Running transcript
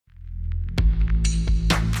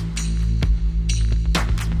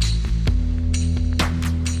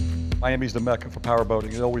Miami's the mecca for power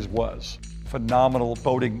boating. It always was. Phenomenal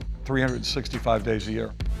boating 365 days a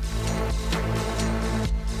year.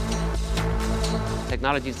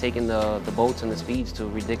 Technology's taken the boats and the speeds to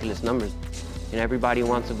ridiculous numbers. You know, everybody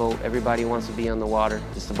wants a boat, everybody wants to be on the water.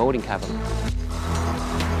 It's the boating capital.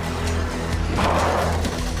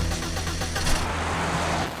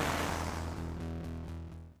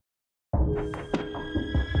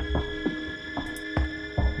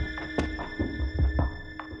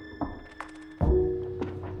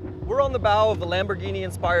 We're on the bow of a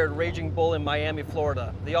Lamborghini-inspired Raging Bull in Miami,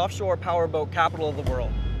 Florida, the offshore powerboat capital of the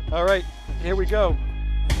world. All right, here we go.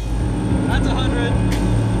 That's 100,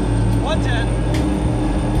 110,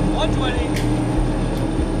 120,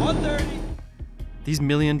 130. These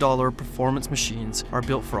million-dollar performance machines are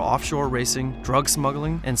built for offshore racing, drug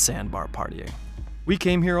smuggling, and sandbar partying. We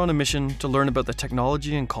came here on a mission to learn about the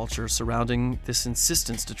technology and culture surrounding this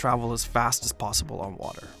insistence to travel as fast as possible on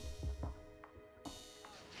water.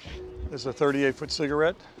 This is a 38-foot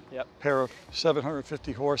cigarette, pair of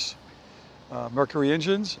 750 horse Mercury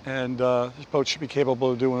engines, and this boat should be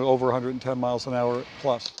capable of doing over 110 miles an hour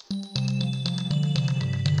plus.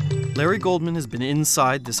 Larry Goldman has been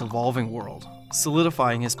inside this evolving world,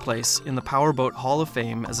 solidifying his place in the Powerboat Hall of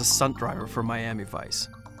Fame as a stunt driver for Miami Vice.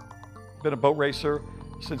 Been a boat racer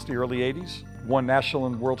since the early 80s, won national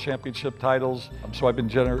and world championship titles, so I've been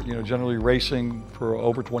generally racing for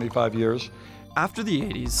over 25 years. After the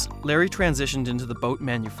 80s, Larry transitioned into the boat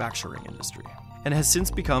manufacturing industry and has since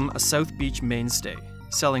become a South Beach mainstay,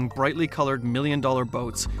 selling brightly colored million-dollar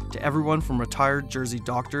boats to everyone from retired Jersey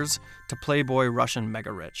doctors to Playboy Russian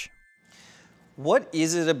mega-rich. What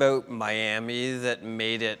is it about Miami that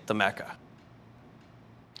made it the Mecca?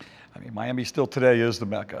 I mean, Miami still today is the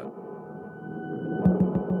Mecca.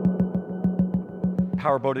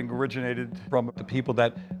 Powerboating originated from the people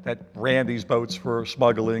that ran these boats for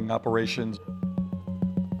smuggling operations.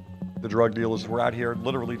 The drug dealers were out here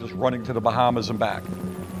literally just running to the Bahamas and back.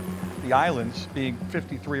 The islands, being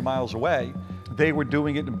 53 miles away, they were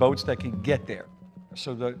doing it in boats that can get there.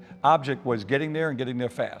 So the object was getting there and getting there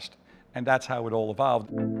fast. And that's how it all evolved.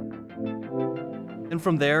 And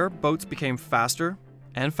from there, boats became faster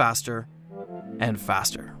and faster and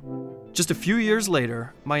faster. Just a few years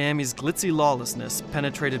later, Miami's glitzy lawlessness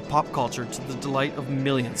penetrated pop culture to the delight of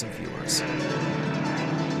millions of viewers.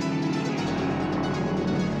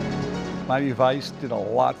 Miami Vice did a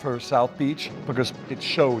lot for South Beach because it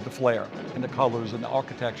showed the flair and the colors and the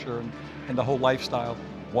architecture and the whole lifestyle.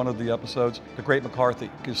 One of the episodes, The Great McCarthy,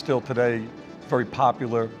 is still today a very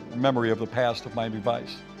popular memory of the past of Miami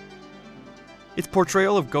Vice. Its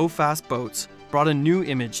portrayal of go-fast boats brought a new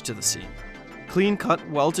image to the scene. Clean-cut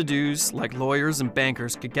well-to-dos like lawyers and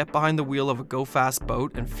bankers could get behind the wheel of a go-fast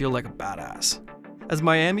boat and feel like a badass. As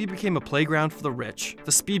Miami became a playground for the rich,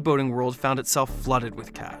 the speedboating world found itself flooded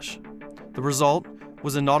with cash. The result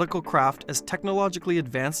was a nautical craft as technologically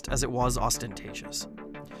advanced as it was ostentatious.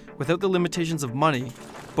 Without the limitations of money,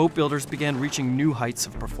 boat builders began reaching new heights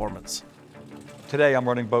of performance. Today I'm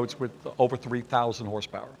running boats with over 3,000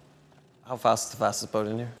 horsepower. How fast is the fastest boat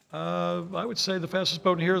in here? I would say the fastest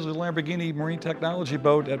boat in here is a Lamborghini Marine Technology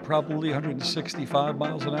boat at probably 165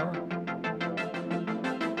 miles an hour.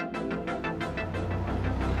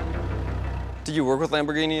 Did you work with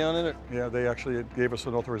Lamborghini on it? Yeah, they actually gave us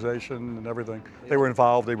an authorization and everything. They were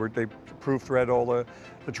involved. They proofread all the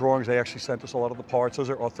drawings. They actually sent us a lot of the parts. Those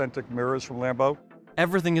are authentic mirrors from Lambo.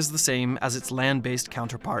 Everything is the same as its land-based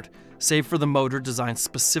counterpart, save for the motor designed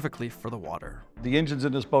specifically for the water. The engines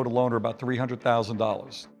in this boat alone are about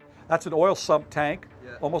 $300,000. That's an oil sump tank,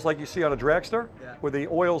 almost like you see on a dragster, where the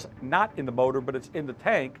oil's not in the motor, but it's in the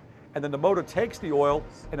tank. And then the motor takes the oil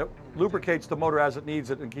and it lubricates the motor as it needs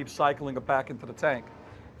it and keeps cycling it back into the tank.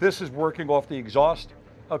 This is working off the exhaust,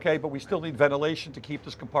 okay, but we still need ventilation to keep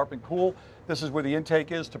this compartment cool. This is where the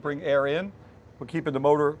intake is to bring air in. We're keeping the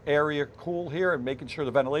motor area cool here and making sure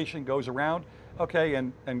the ventilation goes around, okay,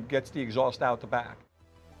 and gets the exhaust out the back.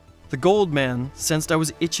 The Gold Man sensed I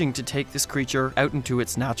was itching to take this creature out into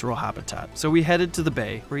its natural habitat, so we headed to the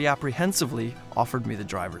bay, where he apprehensively offered me the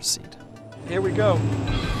driver's seat. Here we go.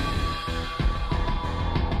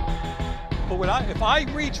 But if I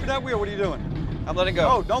reach for that wheel, what are you doing? I'm letting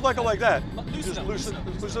go. No, don't let go like that. Just loosen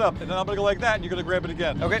up, and then I'm gonna go like that, and you're gonna grab it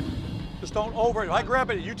again. Okay. Just don't over it. If I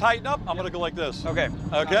grab it, you tighten up, I'm gonna go like this. Okay.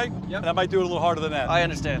 Okay? Yep. And I might do it a little harder than that. I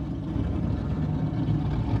understand.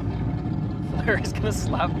 Larry's gonna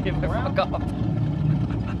slap me if I fuck up.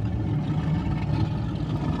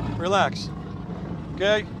 Relax.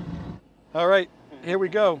 Okay? All right, here we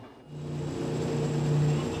go.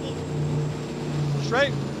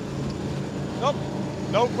 Straight. Nope.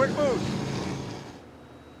 No quick moves.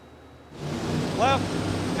 left,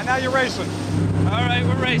 and now you're racing. All right,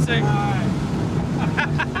 we're racing.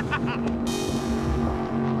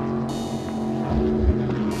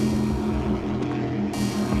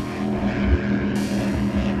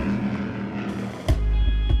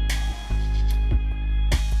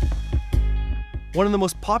 One of the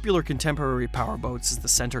most popular contemporary powerboats is the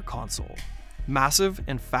center console. Massive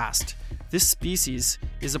and fast, this species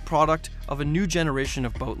is a product of a new generation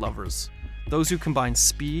of boat lovers, those who combine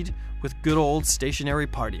speed with good old stationary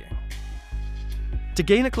partying. To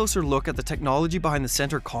gain a closer look at the technology behind the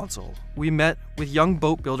center console, we met with young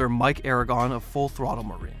boat builder Mike Aragon of Full Throttle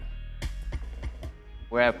Marine.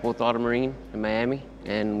 We're at Full Throttle Marine in Miami,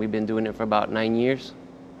 and we've been doing it for about 9 years.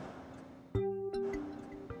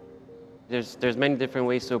 There's many different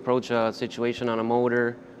ways to approach a situation on a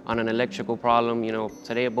motor, on an electrical problem. You know,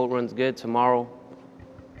 today a boat runs good, tomorrow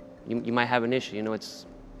you might have an issue. You know, it's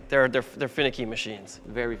They're finicky machines.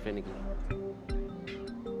 very finicky.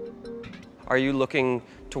 Are you looking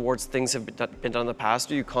towards things that have been done in the past,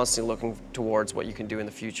 or are you constantly looking towards what you can do in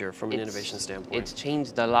the future from an innovation standpoint? It's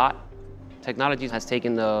changed a lot. Technology has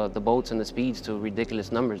taken the boats and the speeds to ridiculous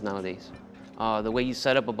numbers nowadays. The way you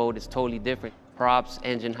set up a boat is totally different. Props,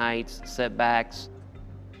 engine heights, setbacks,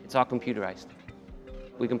 it's all computerized.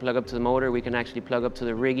 We can plug up to the motor, we can actually plug up to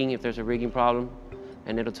the rigging if there's a rigging problem,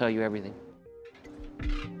 and it'll tell you everything.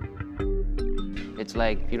 It's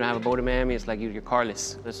like, if you don't have a boat in Miami, it's like you're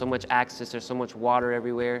carless. There's so much access, there's so much water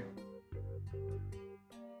everywhere.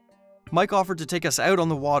 Mike offered to take us out on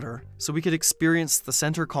the water so we could experience the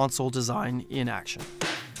center console design in action.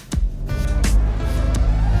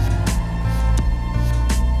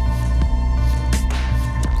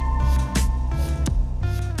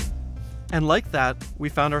 And like that, we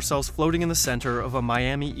found ourselves floating in the center of a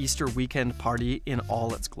Miami Easter weekend party in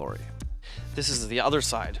all its glory. This is the other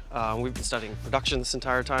side. We've been studying production this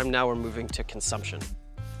entire time. Now we're moving to consumption.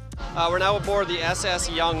 We're now aboard the SS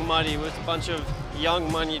Young Money with a bunch of young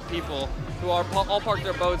moneyed people who are all parked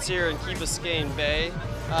their boats here in Key Biscayne Bay.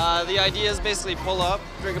 The idea is basically pull up,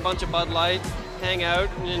 drink a bunch of Bud Light, hang out,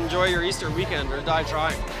 and enjoy your Easter weekend or die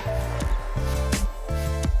trying.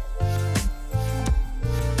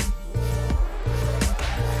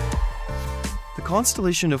 The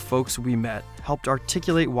constellation of folks we met helped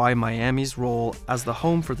articulate why Miami's role as the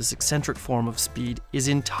home for this eccentric form of speed is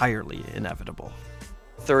entirely inevitable.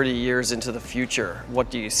 30 years into the future,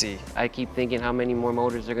 what do you see? I keep thinking how many more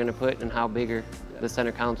motors they're gonna put and how bigger the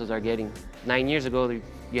center consoles are getting. 9 years ago,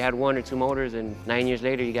 you had 1 or 2 motors, and 9 years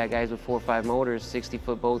later, you got guys with 4 or 5 motors,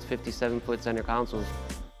 60-foot boats, 57-foot center consoles.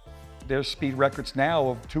 There's speed records now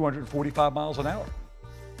of 245 miles an hour.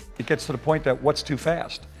 It gets to the point that what's too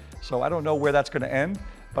fast? So I don't know where that's going to end,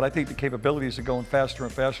 but I think the capabilities of going faster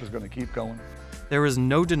and faster is going to keep going. There is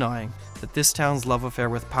no denying that this town's love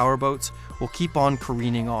affair with powerboats will keep on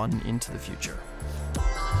careening on into the future.